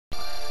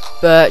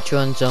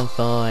Bertrand's on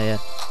fire.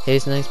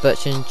 His name's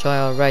Bertrand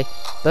Troare.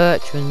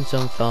 Bertrand's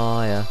on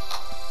fire.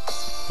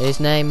 His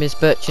name is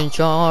Bertrand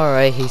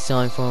Troare. He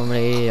signed from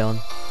Leon.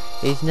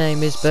 His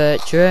name is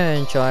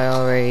Bertrand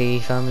Troare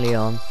from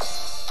Leon.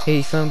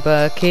 He's from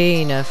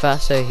Burkina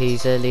Faso.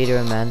 He's a leader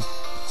of men.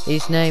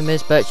 His name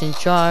is Bertrand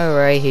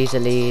Troare. He's a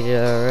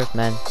leader of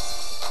men.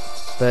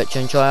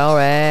 Bertrand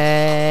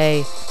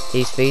Troare.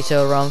 His feet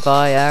are on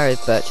fire.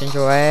 It's Bertrand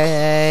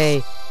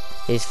Troare.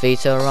 His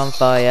feet are on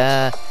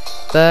fire.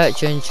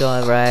 Bertrand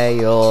Troare,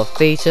 your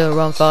feet are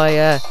on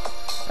fire.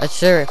 A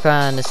syrup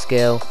and a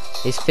skill.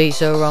 His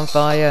feet are on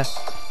fire.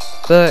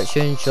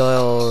 Bertrand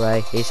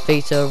Troare, his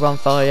feet are on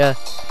fire.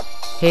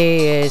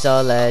 He is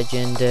our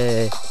legend.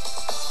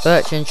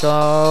 Bertrand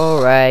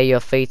Troare, your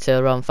feet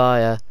are on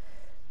fire.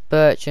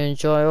 Bertrand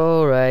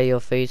Troare, your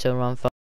feet are on fire.